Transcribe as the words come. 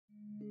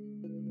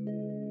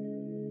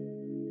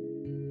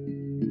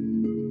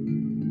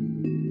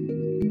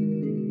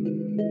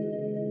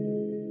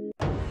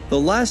The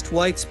last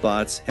white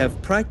spots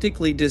have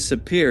practically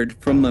disappeared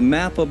from the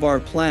map of our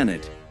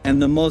planet,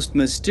 and the most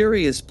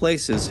mysterious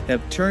places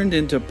have turned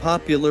into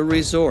popular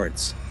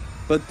resorts.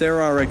 But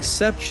there are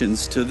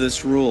exceptions to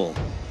this rule.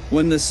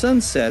 When the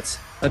sun sets,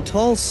 a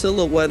tall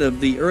silhouette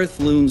of the Earth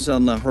looms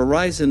on the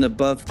horizon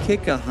above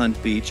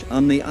Kikahunt Beach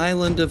on the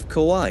island of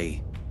Kauai.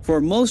 For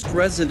most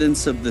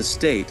residents of the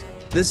state,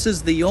 this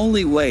is the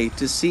only way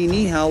to see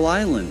Niihau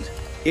Island.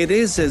 It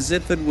is as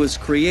if it was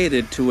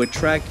created to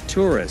attract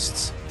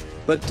tourists.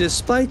 But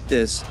despite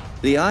this,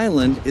 the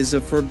island is a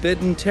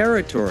forbidden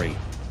territory,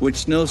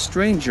 which no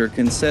stranger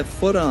can set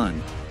foot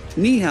on.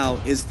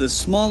 Niihau is the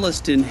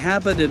smallest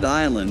inhabited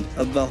island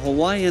of the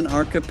Hawaiian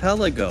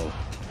archipelago.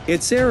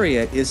 Its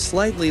area is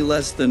slightly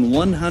less than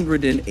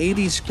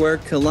 180 square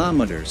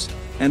kilometers,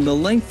 and the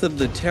length of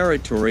the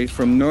territory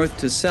from north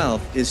to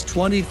south is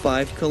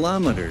 25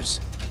 kilometers.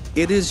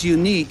 It is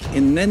unique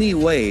in many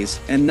ways,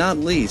 and not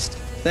least,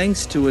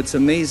 thanks to its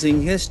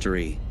amazing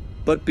history.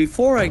 But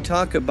before I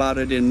talk about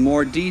it in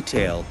more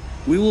detail,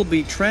 we will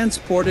be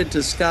transported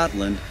to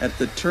Scotland at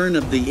the turn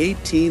of the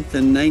 18th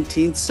and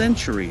 19th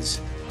centuries.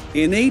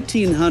 In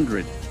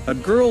 1800, a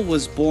girl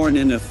was born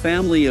in a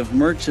family of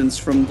merchants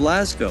from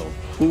Glasgow,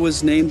 who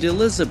was named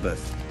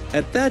Elizabeth.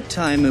 At that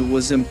time it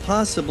was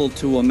impossible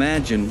to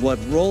imagine what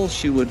role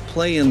she would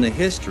play in the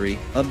history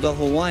of the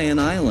Hawaiian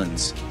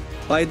Islands.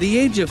 By the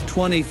age of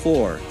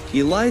 24,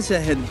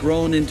 Eliza had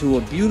grown into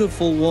a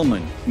beautiful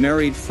woman,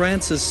 married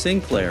Francis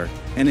Sinclair,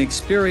 an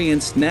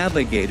experienced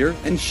navigator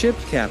and ship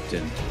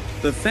captain.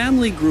 The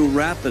family grew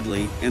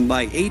rapidly, and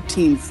by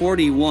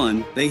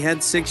 1841 they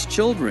had 6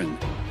 children.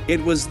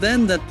 It was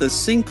then that the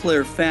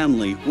Sinclair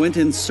family went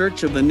in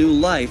search of a new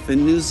life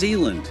in New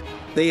Zealand.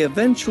 They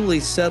eventually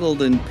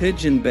settled in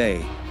Pigeon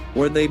Bay,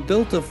 where they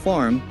built a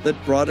farm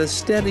that brought a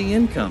steady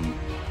income.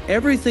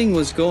 Everything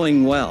was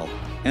going well,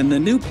 and the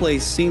new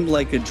place seemed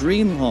like a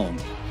dream home,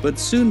 but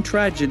soon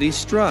tragedy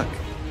struck.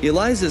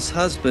 Eliza's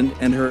husband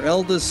and her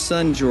eldest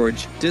son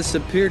George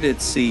disappeared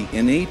at sea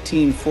in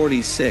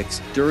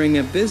 1846 during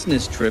a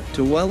business trip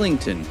to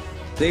Wellington.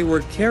 They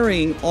were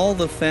carrying all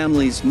the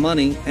family's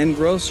money and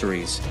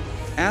groceries.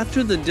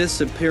 After the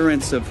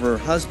disappearance of her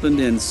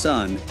husband and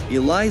son,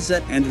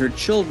 Eliza and her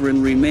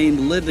children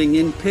remained living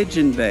in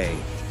Pigeon Bay.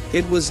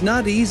 It was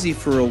not easy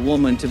for a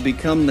woman to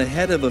become the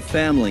head of a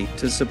family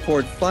to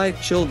support 5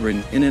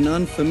 children in an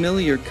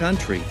unfamiliar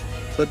country.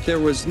 But there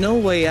was no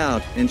way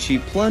out, and she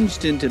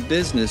plunged into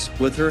business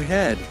with her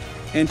head.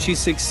 And she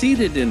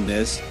succeeded in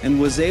this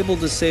and was able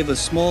to save a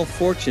small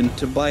fortune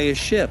to buy a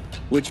ship,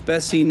 which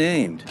Bessie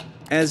named.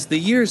 As the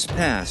years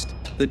passed,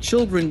 the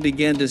children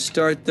began to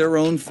start their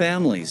own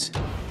families.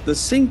 The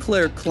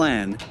Sinclair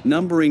clan,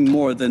 numbering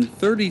more than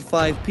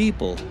 35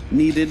 people,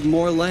 needed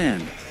more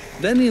land.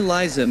 Then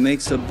Eliza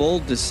makes a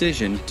bold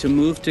decision to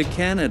move to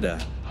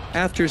Canada.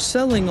 After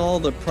selling all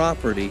the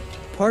property,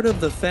 part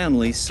of the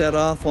family set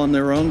off on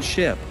their own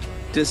ship.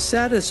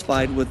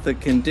 Dissatisfied with the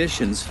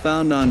conditions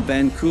found on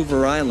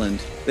Vancouver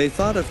Island, they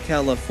thought of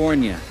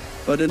California,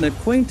 but an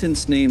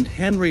acquaintance named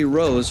Henry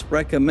Rose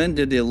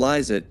recommended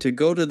Eliza to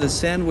go to the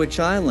Sandwich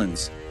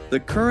Islands, the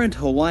current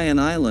Hawaiian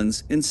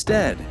Islands,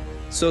 instead.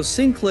 So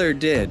Sinclair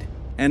did,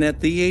 and at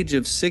the age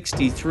of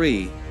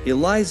 63,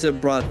 Eliza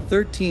brought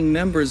 13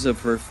 members of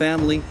her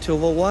family to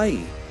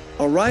Hawaii.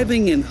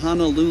 Arriving in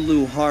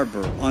Honolulu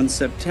Harbor on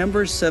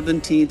September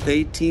 17,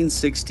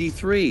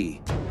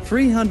 1863,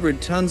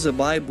 300 tons of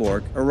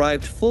iborg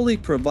arrived fully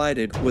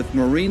provided with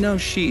merino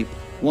sheep,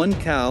 1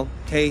 cow,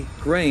 hay,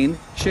 grain,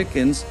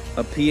 chickens,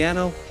 a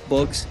piano,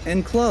 books,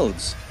 and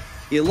clothes.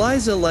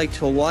 Eliza liked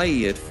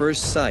Hawaii at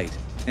first sight,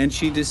 and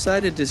she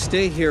decided to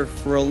stay here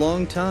for a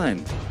long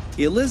time.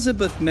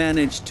 Elizabeth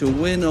managed to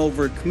win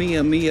over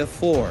Kamehameha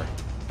IV,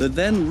 the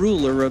then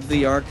ruler of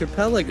the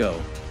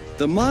archipelago.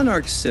 The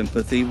monarch's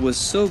sympathy was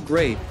so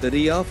great that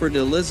he offered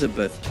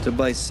Elizabeth to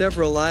buy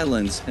several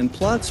islands and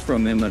plots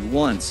from him at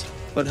once,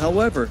 but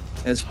however,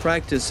 as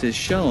practice has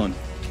shown,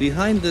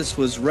 behind this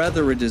was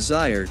rather a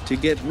desire to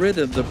get rid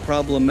of the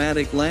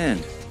problematic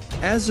land.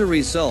 As a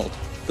result,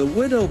 the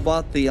widow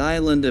bought the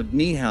island of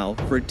Niihau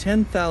for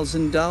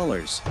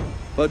 $10,000.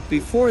 But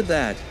before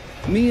that,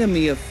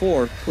 Kamehameha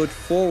IV put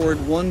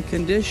forward one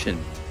condition.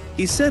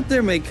 He said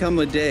there may come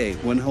a day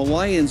when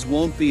Hawaiians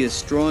won't be as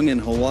strong in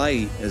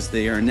Hawaii as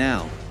they are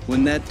now.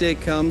 When that day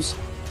comes,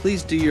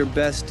 please do your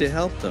best to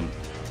help them.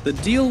 The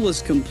deal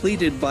was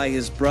completed by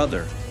his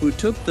brother, who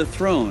took the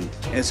throne,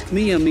 as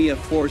Kamehameha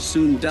IV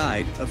soon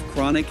died of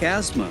chronic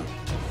asthma.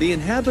 The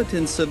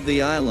inhabitants of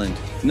the island,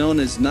 known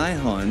as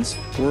Niihauans,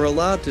 were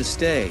allowed to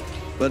stay,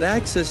 but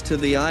access to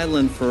the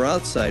island for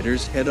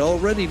outsiders had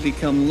already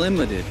become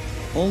limited.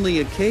 Only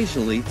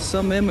occasionally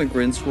some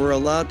immigrants were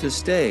allowed to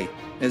stay,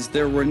 as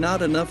there were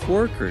not enough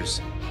workers.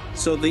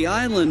 So the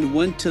island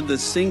went to the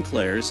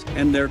Sinclairs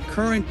and their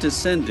current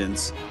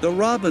descendants, the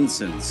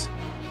Robinsons.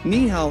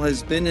 Niihau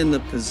has been in the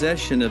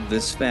possession of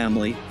this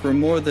family for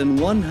more than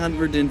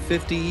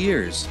 150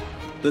 years.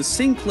 The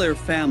Sinclair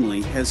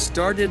family has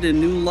started a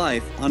new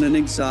life on an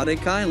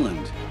exotic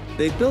island.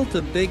 They built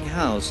a big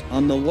house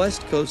on the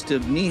west coast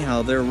of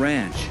Niihau, their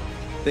ranch.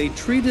 They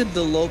treated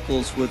the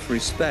locals with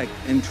respect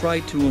and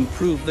tried to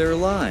improve their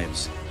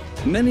lives.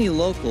 Many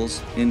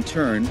locals, in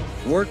turn,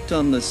 worked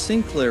on the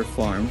Sinclair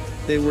farm.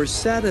 They were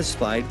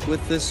satisfied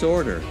with this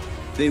order.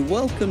 They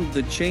welcomed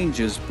the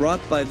changes brought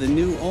by the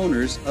new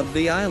owners of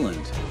the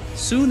island.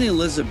 Soon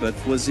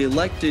Elizabeth was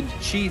elected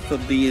chief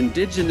of the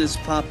indigenous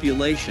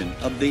population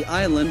of the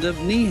island of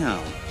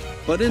Niihau.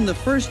 But in the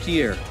first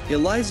year,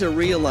 Eliza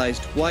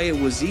realized why it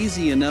was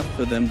easy enough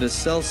for them to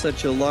sell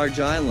such a large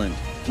island.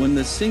 When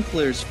the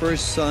Sinclairs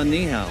first saw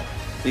Niihau,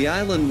 the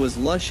island was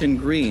lush and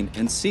green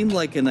and seemed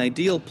like an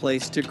ideal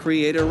place to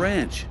create a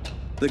ranch.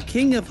 The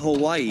king of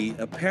Hawaii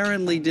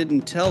apparently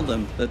didn't tell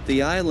them that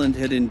the island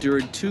had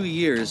endured 2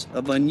 years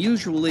of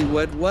unusually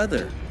wet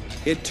weather.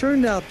 It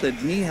turned out that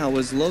Niihau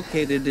is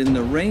located in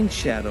the rain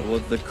shadow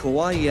of the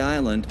Kauai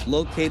Island,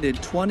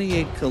 located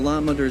 28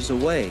 kilometers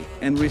away,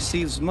 and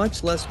receives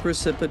much less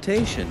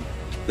precipitation.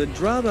 The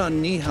drought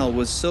on Niihau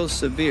was so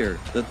severe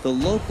that the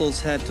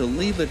locals had to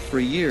leave it for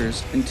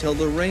years until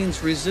the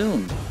rains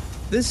resumed.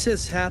 This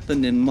has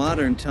happened in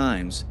modern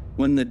times.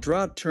 When the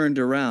drought turned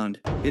around,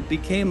 it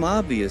became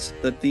obvious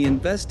that the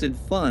invested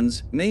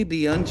funds may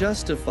be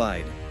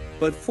unjustified.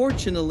 But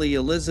fortunately,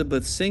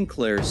 Elizabeth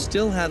Sinclair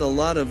still had a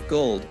lot of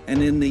gold,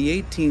 and in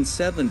the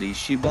 1870s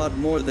she bought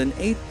more than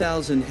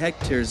 8,000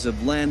 hectares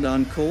of land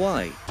on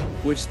Kauai,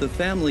 which the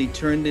family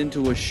turned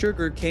into a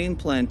sugar cane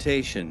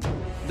plantation.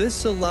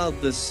 This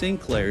allowed the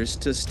Sinclairs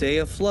to stay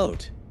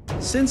afloat.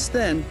 Since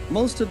then,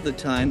 most of the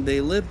time they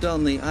lived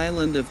on the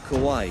island of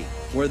Kauai,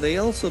 where they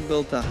also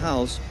built a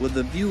house with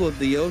a view of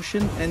the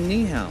ocean and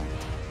Niihau.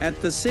 At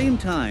the same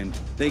time,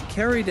 they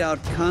carried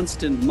out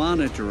constant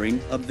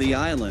monitoring of the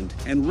island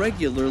and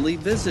regularly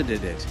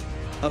visited it.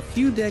 A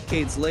few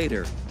decades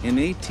later, in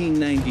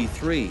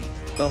 1893,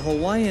 the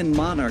Hawaiian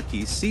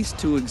monarchy ceased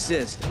to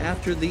exist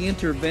after the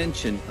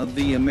intervention of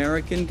the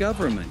American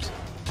government.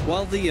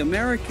 While the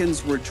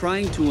Americans were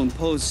trying to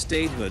impose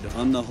statehood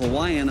on the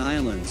Hawaiian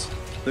Islands,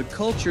 the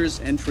cultures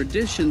and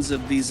traditions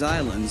of these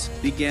islands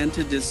began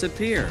to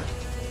disappear.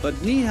 But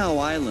Niihau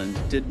Island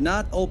did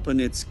not open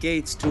its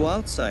gates to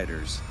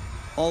outsiders.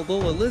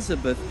 Although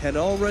Elizabeth had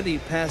already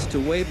passed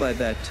away by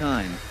that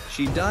time,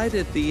 she died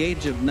at the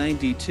age of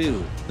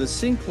 92. The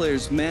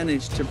Sinclairs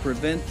managed to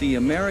prevent the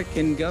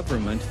American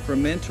government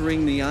from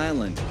entering the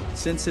island,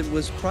 since it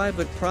was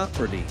private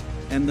property,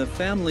 and the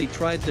family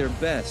tried their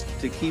best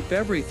to keep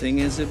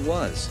everything as it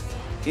was.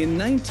 In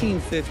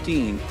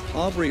 1915,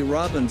 Aubrey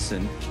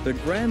Robinson, the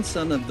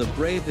grandson of the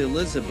brave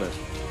Elizabeth,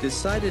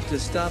 decided to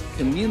stop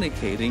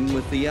communicating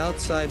with the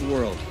outside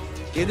world.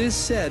 It is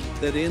said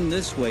that in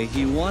this way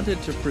he wanted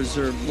to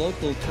preserve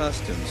local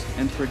customs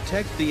and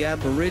protect the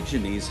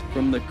Aborigines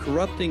from the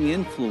corrupting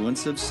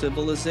influence of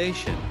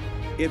civilization.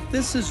 If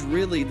this is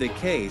really the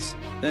case,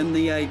 then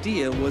the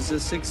idea was a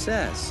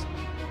success.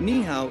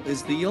 Niihau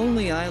is the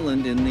only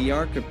island in the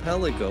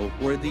archipelago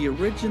where the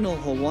original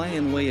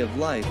Hawaiian way of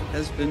life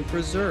has been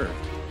preserved.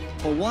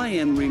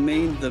 Hawaiian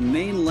remained the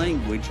main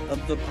language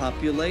of the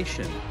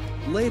population.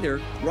 Later,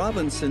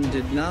 Robinson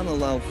did not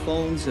allow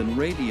phones and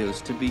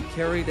radios to be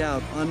carried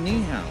out on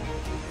Niihau.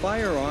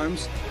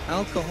 Firearms,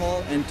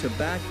 alcohol, and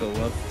tobacco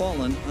have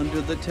fallen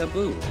under the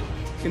taboo.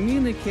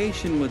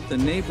 Communication with the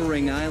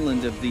neighboring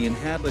island of the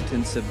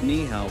inhabitants of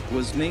Niihau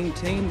was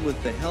maintained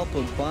with the help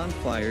of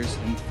bonfires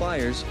and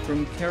fires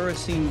from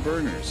kerosene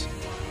burners.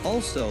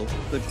 Also,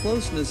 the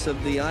closeness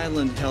of the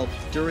island helped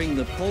during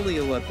the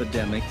polio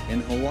epidemic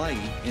in Hawaii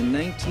in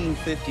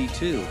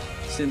 1952,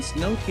 since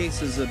no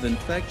cases of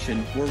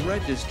infection were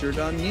registered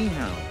on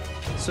Niihau.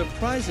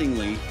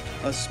 Surprisingly,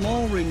 a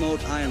small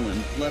remote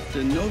island left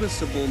a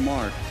noticeable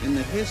mark in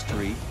the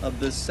history of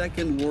the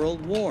Second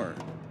World War.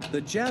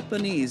 The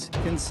Japanese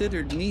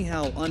considered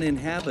Niihau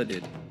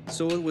uninhabited,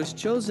 so it was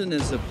chosen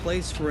as a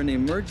place for an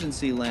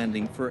emergency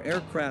landing for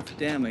aircraft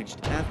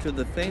damaged after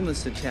the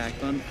famous attack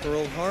on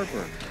Pearl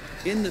Harbor.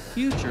 In the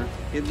future,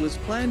 it was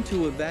planned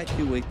to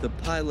evacuate the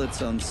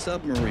pilots on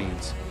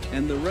submarines,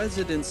 and the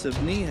residents of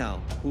Niihau,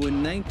 who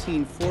in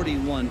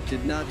 1941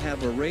 did not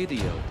have a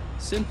radio,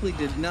 simply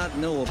did not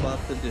know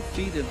about the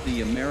defeat of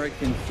the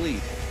American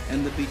fleet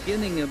and the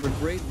beginning of a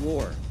great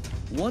war.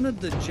 One of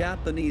the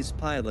Japanese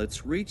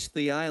pilots reached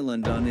the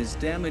island on his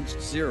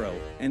damaged Zero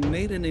and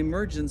made an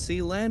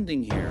emergency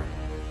landing here.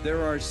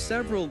 There are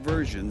several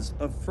versions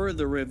of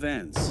further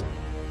events.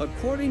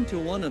 According to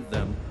one of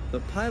them, the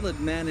pilot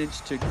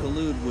managed to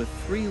collude with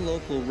 3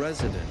 local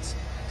residents,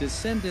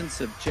 descendants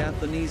of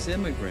Japanese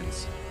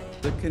immigrants.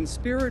 The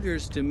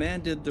conspirators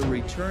demanded the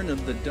return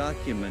of the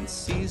documents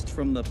seized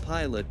from the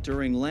pilot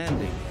during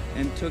landing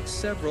and took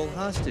several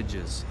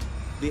hostages.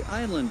 The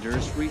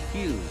islanders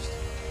refused.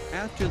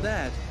 After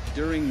that,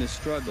 during the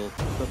struggle,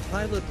 the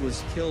pilot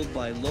was killed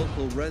by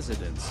local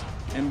residents,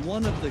 and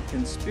one of the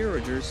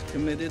conspirators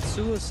committed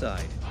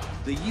suicide.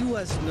 The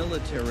U.S.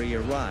 military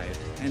arrived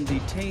and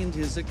detained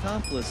his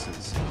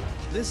accomplices.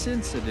 This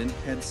incident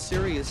had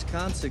serious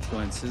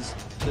consequences.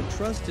 The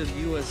trust of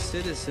U.S.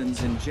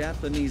 citizens in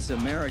Japanese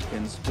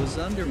Americans was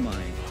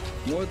undermined.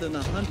 More than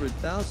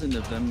 100,000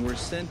 of them were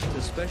sent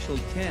to special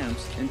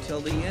camps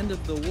until the end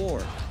of the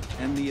war,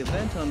 and the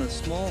event on a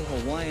small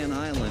Hawaiian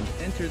island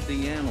entered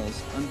the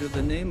annals under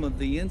the name of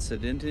the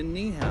incident in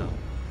Niihau.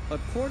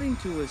 According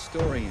to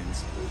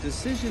historians,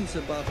 decisions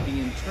about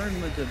the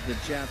internment of the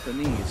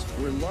Japanese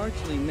were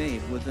largely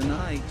made with an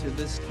eye to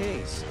this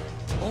case.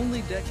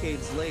 Only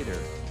decades later,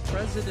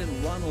 President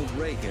Ronald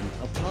Reagan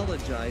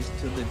apologized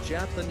to the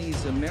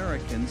Japanese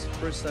Americans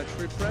for such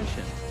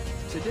repression.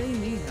 Today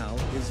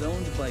Niihau is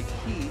owned by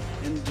Keith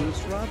and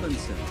Bruce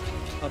Robinson.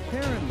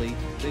 Apparently,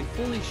 they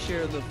fully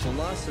share the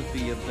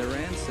philosophy of their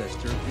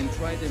ancestor and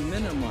try to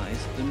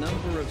minimize the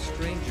number of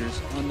strangers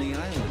on the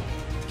island,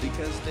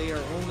 because they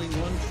are only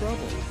one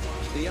trouble.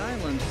 The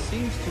island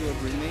seems to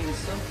have remained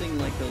something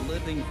like a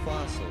living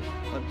fossil,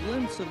 a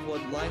glimpse of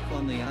what life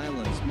on the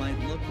islands might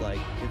look like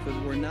if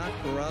it were not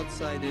for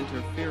outside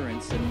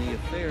interference in the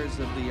affairs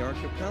of the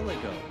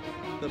archipelago.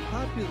 The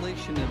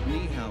population of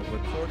Niihau,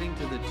 according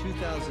to the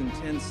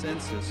 2010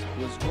 census,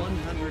 was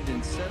 170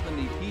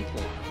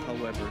 people.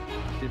 However,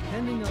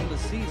 depending on the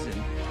season,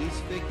 these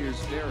figures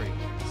vary,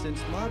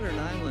 since modern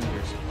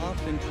islanders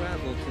often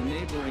travel to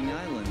neighboring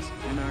islands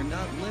and are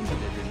not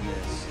limited in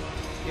this.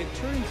 It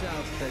turns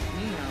out that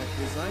Niihau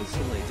is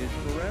isolated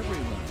for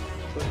everyone,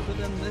 but for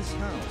them this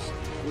house,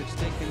 which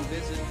they can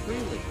visit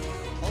freely.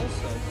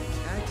 Also,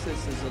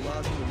 access is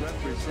allowed to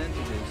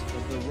representatives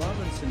of the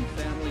Robinson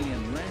family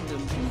and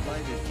random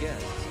invited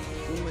guests,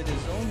 whom it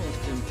is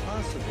almost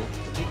impossible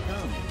to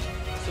become.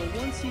 So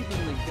once even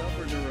the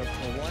governor of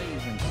Hawaii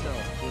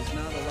himself was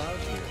not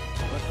allowed here.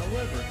 But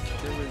however,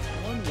 there is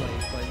one way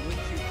by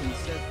which you can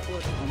set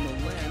foot on the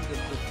land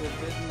of the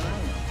Forbidden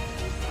Island.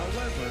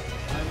 However,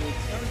 I will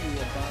tell you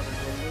about it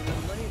a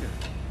little later.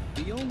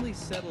 The only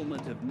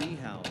settlement of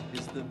Niihau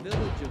is the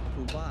village of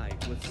Puuwai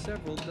with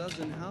several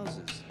dozen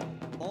houses.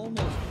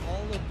 Almost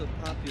all of the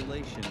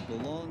population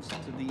belongs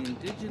to the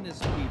indigenous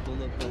people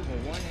of the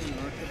Hawaiian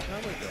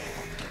archipelago.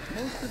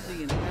 Most of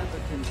the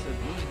inhabitants of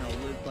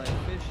Niihau live by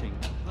fishing,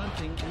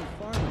 hunting, and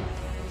farming,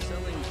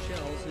 selling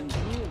shells and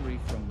jewelry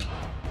from them.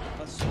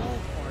 A small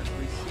part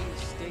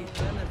receives state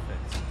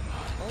benefits.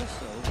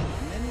 Also,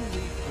 many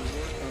leave to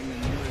work on the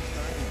nearest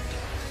islands.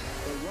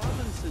 The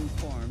Robinson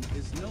farm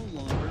is no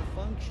longer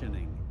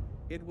functioning.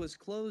 It was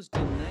closed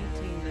in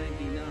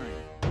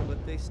 1999,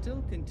 but they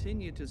still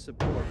continue to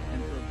support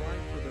and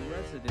provide for the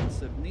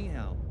residents of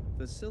Niihau,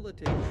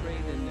 facilitate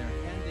trade in their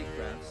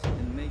handicrafts,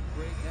 and make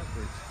great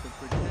efforts to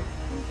protect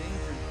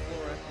endangered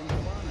flora and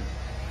fauna.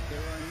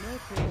 There are no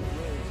paved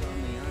roads on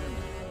the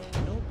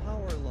island, no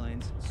power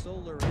lines.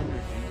 Solar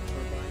energy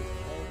provides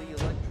all the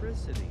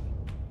electricity.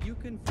 You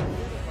can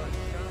forget about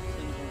shops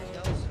and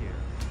hotels here,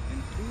 and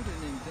food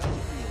and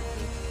industrial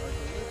goods are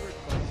delivered